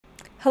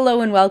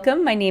Hello and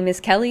welcome. My name is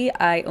Kelly.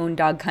 I own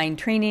Dogkind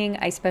Training.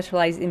 I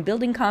specialize in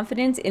building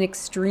confidence in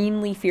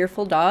extremely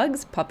fearful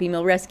dogs, puppy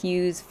mill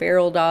rescues,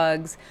 feral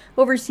dogs,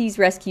 overseas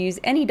rescues,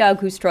 any dog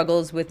who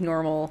struggles with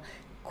normal,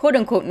 quote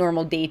unquote,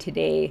 normal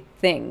day-to-day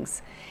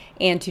things.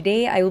 And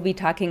today I will be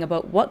talking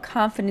about what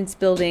confidence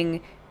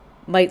building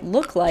might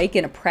look like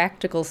in a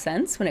practical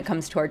sense when it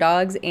comes to our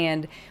dogs,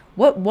 and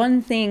what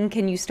one thing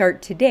can you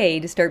start today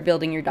to start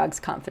building your dog's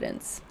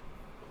confidence.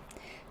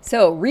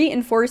 So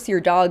reinforce your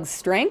dog's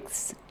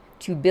strengths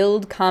to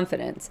build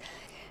confidence.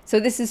 So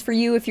this is for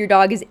you if your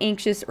dog is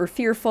anxious or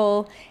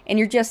fearful and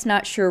you're just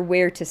not sure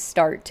where to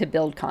start to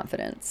build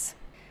confidence.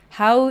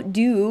 How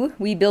do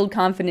we build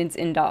confidence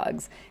in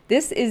dogs?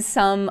 This is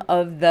some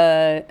of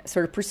the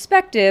sort of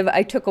perspective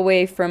I took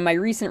away from my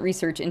recent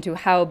research into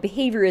how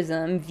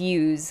behaviorism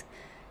views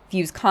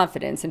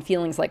confidence and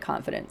feelings like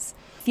confidence.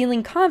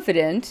 Feeling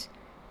confident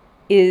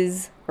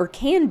is or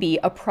can be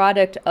a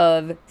product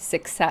of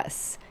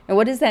success. And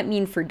what does that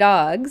mean for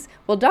dogs?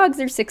 Well, dogs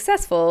are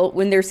successful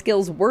when their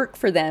skills work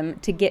for them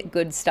to get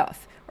good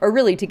stuff, or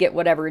really to get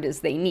whatever it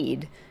is they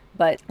need.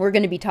 But we're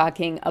going to be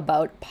talking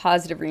about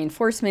positive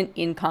reinforcement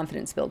in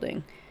confidence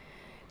building.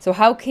 So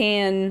how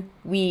can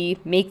we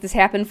make this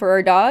happen for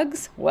our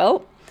dogs?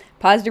 Well,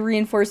 positive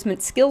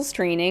reinforcement skills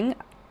training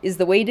is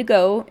the way to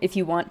go if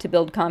you want to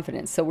build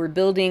confidence. So we're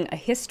building a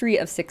history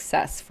of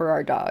success for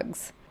our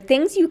dogs.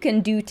 Things you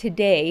can do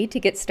today to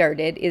get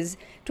started is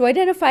to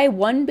identify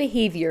one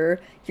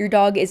behavior your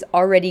dog is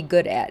already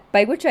good at,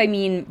 by which I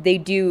mean they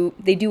do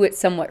it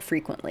somewhat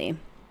frequently.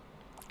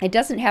 It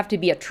doesn't have to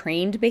be a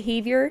trained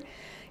behavior.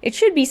 It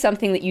should be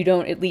something that you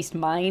don't at least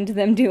mind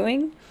them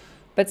doing,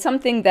 but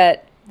something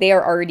that they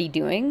are already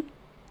doing.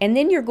 And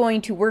then you're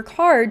going to work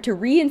hard to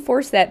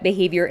reinforce that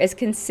behavior as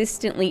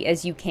consistently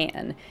as you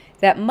can.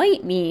 That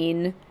might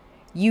mean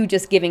you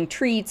just giving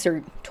treats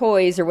or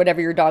toys or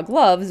whatever your dog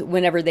loves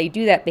whenever they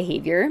do that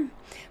behavior.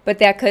 But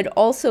that could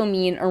also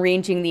mean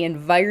arranging the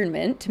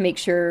environment to make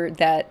sure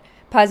that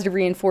positive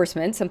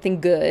reinforcement, something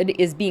good,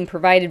 is being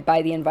provided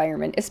by the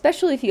environment,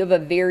 especially if you have a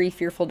very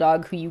fearful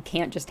dog who you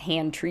can't just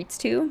hand treats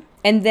to.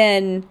 And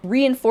then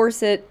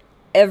reinforce it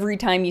every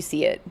time you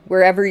see it,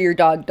 wherever your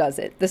dog does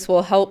it. This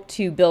will help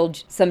to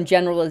build some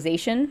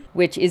generalization,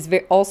 which is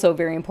also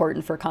very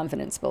important for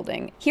confidence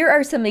building. Here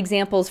are some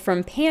examples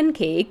from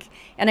Pancake,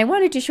 and I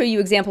wanted to show you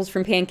examples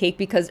from Pancake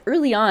because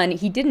early on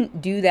he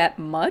didn't do that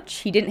much.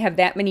 He didn't have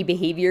that many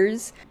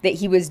behaviors that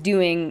he was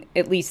doing,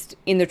 at least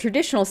in the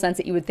traditional sense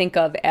that you would think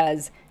of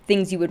as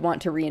things you would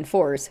want to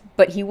reinforce,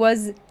 but he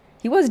was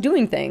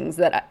doing things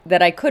that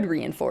I could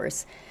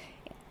reinforce.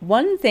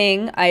 One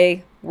thing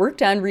I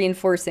worked on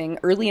reinforcing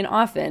early and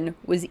often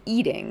was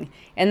eating.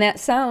 And that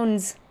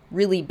sounds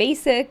really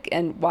basic,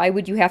 and why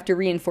would you have to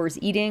reinforce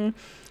eating?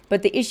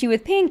 But the issue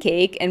with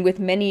Pancake, and with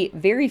many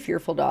very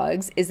fearful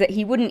dogs, is that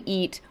he wouldn't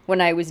eat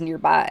when I was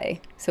nearby,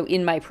 so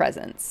in my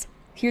presence.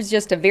 Here's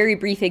just a very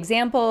brief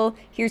example.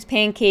 Here's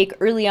Pancake.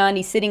 Early on,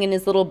 he's sitting in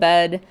his little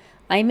bed.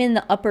 I'm in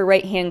the upper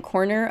right-hand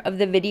corner of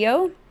the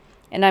video,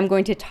 and I'm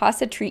going to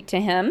toss a treat to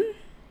him.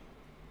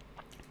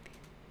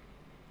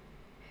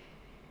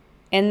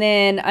 And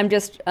then I'm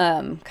just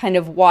kind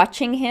of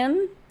watching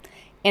him,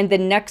 and the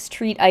next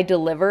treat I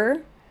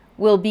deliver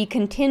will be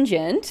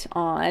contingent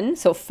on,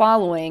 so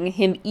following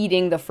him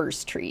eating the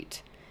first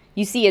treat.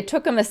 You see, it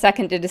took him a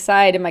second to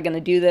decide, am I going to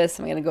do this?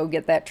 Am I going to go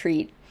get that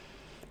treat?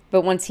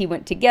 But once he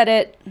went to get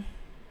it,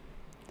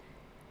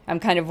 I'm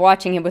kind of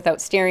watching him without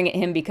staring at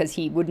him because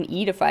he wouldn't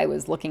eat if I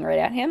was looking right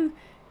at him.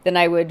 Then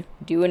I would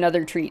do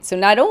another treat. So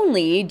not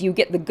only do you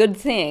get the good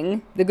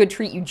thing, the good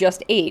treat you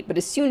just ate, but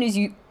as soon as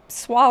you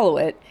swallow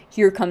it,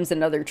 here comes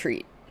another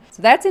treat.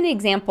 So that's an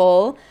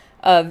example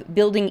of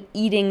building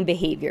eating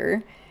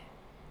behavior,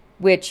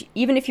 which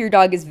even if your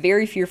dog is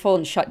very fearful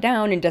and shut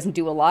down and doesn't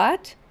do a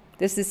lot,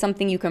 this is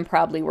something you can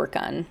probably work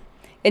on.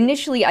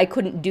 Initially, I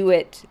couldn't do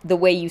it the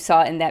way you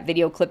saw in that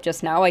video clip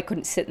just now. I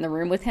couldn't sit in the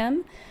room with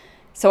him.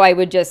 So I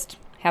would just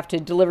have to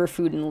deliver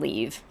food and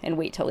leave and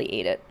wait till he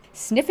ate it.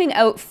 Sniffing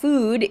out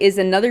food is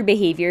another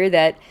behavior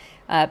that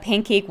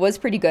Pancake was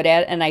pretty good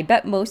at, and I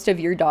bet most of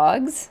your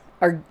dogs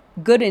are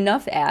good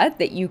enough at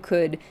that you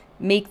could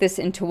make this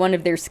into one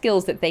of their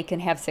skills that they can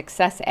have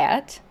success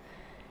at.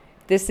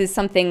 This is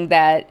something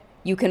that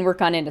you can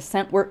work on in a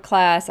scent work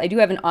class. I do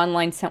have an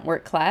online scent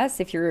work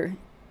class if you're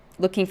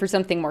looking for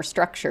something more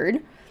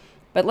structured.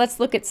 But let's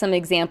look at some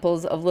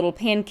examples of little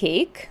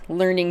Pancake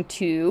learning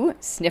to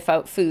sniff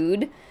out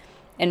food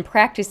and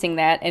practicing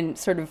that and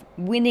sort of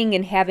winning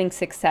and having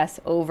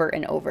success over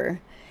and over.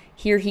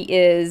 Here he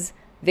is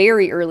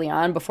very early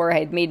on, before I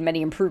had made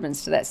many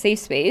improvements to that safe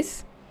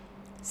space,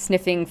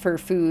 sniffing for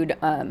food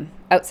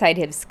outside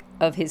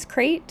of his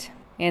crate.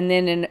 And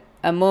then in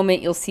a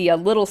moment, you'll see a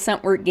little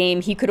scent work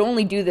game. He could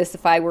only do this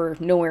if I were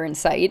nowhere in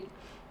sight.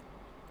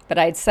 But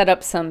I'd set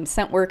up some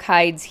scent work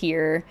hides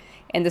here,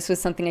 and this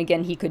was something,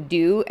 again, he could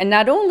do. And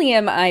not only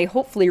am I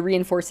hopefully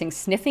reinforcing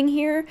sniffing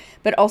here,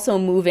 but also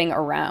moving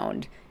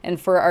around. And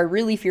for our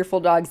really fearful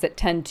dogs that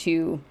tend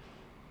to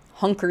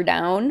hunker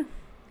down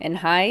and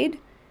hide,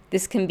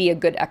 this can be a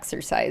good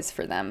exercise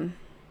for them.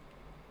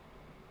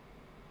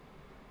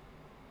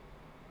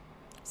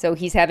 So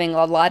he's having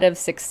a lot of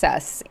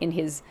success in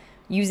his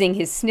using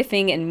his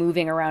sniffing and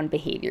moving around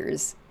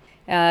behaviors.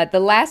 The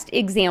last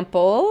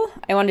example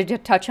I wanted to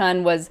touch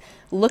on was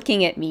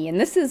looking at me. And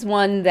this is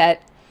one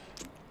that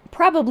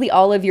probably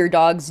all of your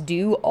dogs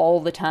do all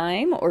the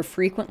time or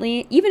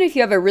frequently. Even if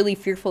you have a really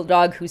fearful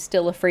dog who's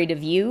still afraid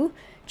of you,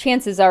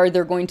 chances are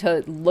they're going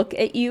to look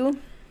at you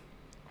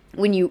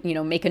when you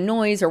make a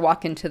noise or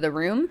walk into the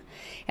room.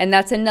 And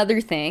that's another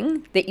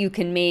thing that you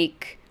can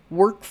make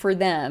work for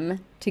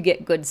them to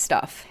get good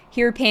stuff.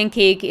 Here,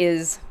 Pancake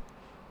is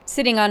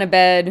sitting on a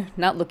bed,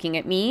 not looking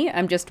at me.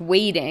 I'm just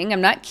waiting.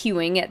 I'm not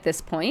cueing at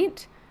this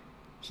point.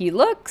 He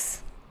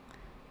looks.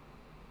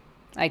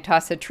 I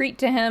toss a treat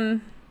to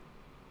him.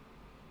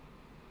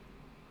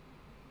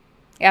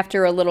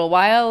 After a little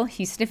while,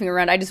 he's sniffing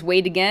around. I just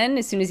wait again.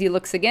 As soon as he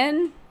looks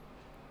again,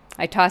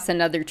 I toss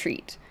another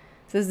treat.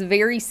 So this is a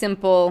very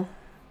simple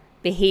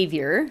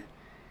behavior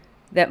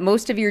that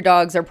most of your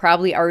dogs are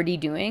probably already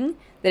doing,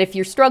 that if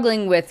you're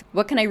struggling with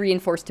what can I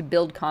reinforce to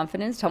build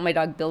confidence, to help my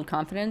dog build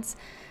confidence,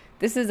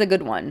 this is a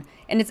good one.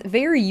 And it's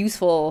very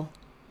useful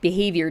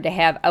behavior to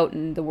have out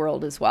in the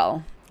world as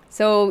well.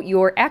 So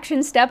your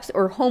action steps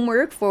or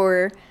homework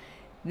for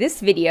this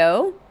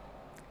video,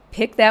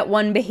 pick that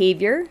one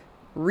behavior,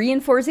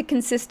 reinforce it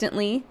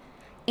consistently,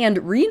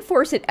 and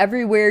reinforce it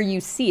everywhere you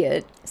see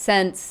it,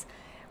 since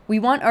we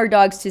want our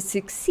dogs to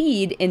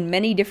succeed in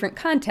many different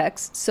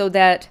contexts so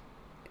that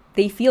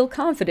they feel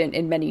confident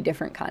in many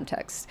different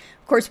contexts.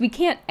 Of course, we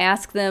can't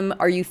ask them,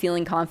 are you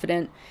feeling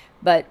confident?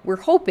 But we're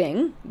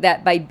hoping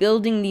that by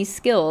building these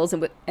skills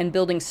and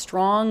building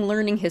strong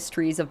learning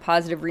histories of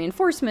positive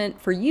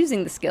reinforcement for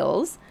using the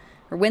skills,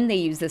 or when they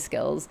use the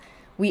skills,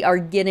 we are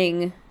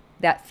getting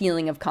that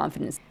feeling of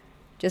confidence.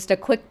 Just a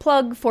quick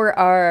plug for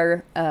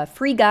our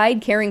free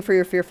guide, Caring for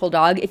Your Fearful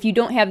Dog. If you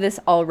don't have this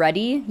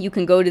already, you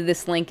can go to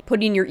this link,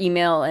 put in your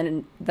email,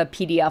 and the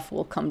PDF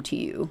will come to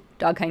you.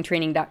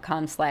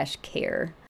 dogkindtraining.com/care.